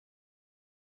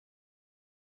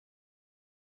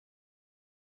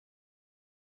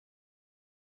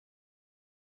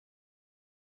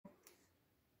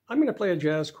I'm going to play a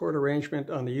jazz chord arrangement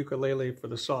on the ukulele for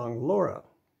the song Laura,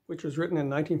 which was written in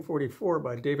 1944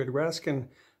 by David Raskin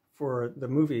for the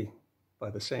movie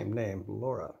by the same name,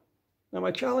 Laura. Now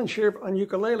my challenge here on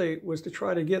ukulele was to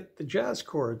try to get the jazz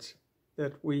chords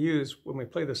that we use when we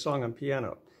play the song on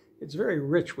piano. It's very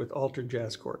rich with altered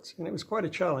jazz chords, and it was quite a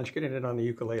challenge getting it on the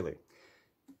ukulele.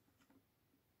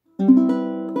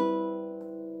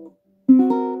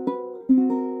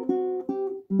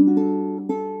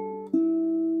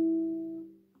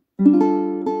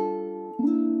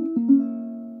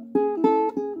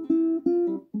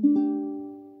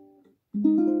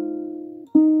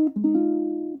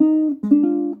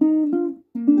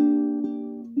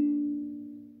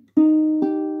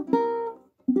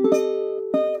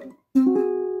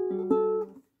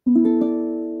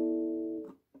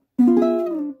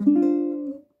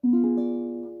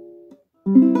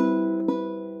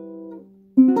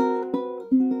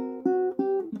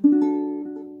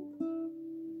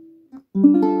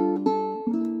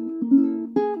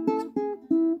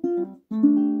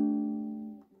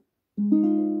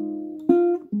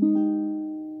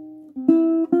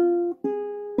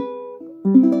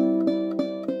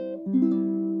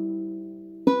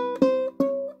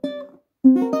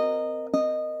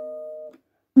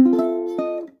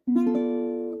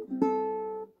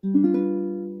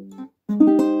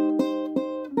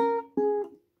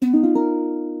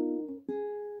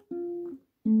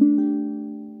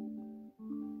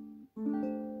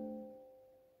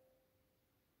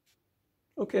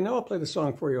 Okay, now I'll play the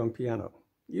song for you on piano,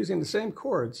 using the same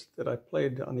chords that I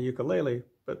played on the ukulele,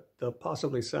 but they'll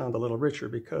possibly sound a little richer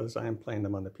because I am playing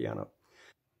them on the piano.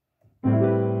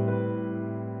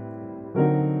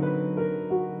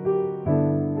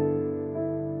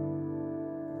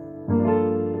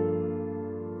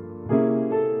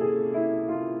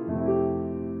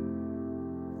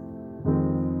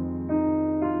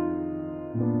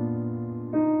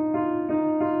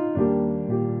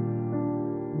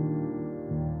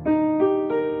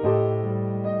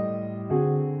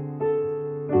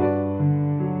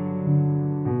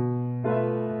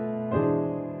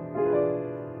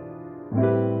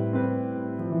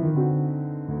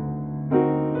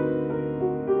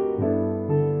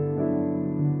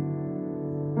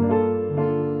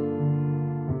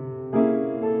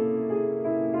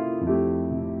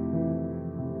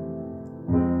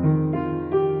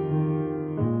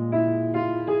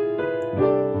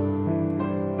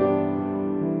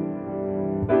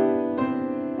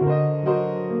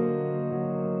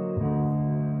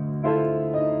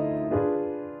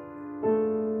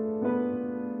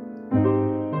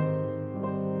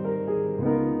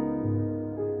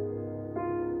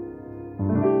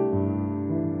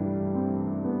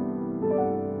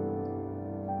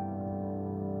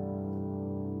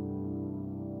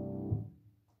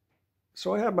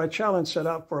 So I have my challenge set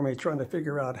out for me, trying to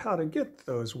figure out how to get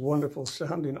those wonderful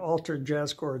sounding altered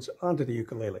jazz chords onto the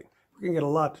ukulele. We can get a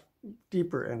lot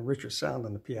deeper and richer sound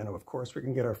on the piano, of course. We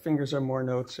can get our fingers on more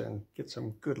notes and get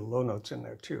some good low notes in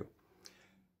there too.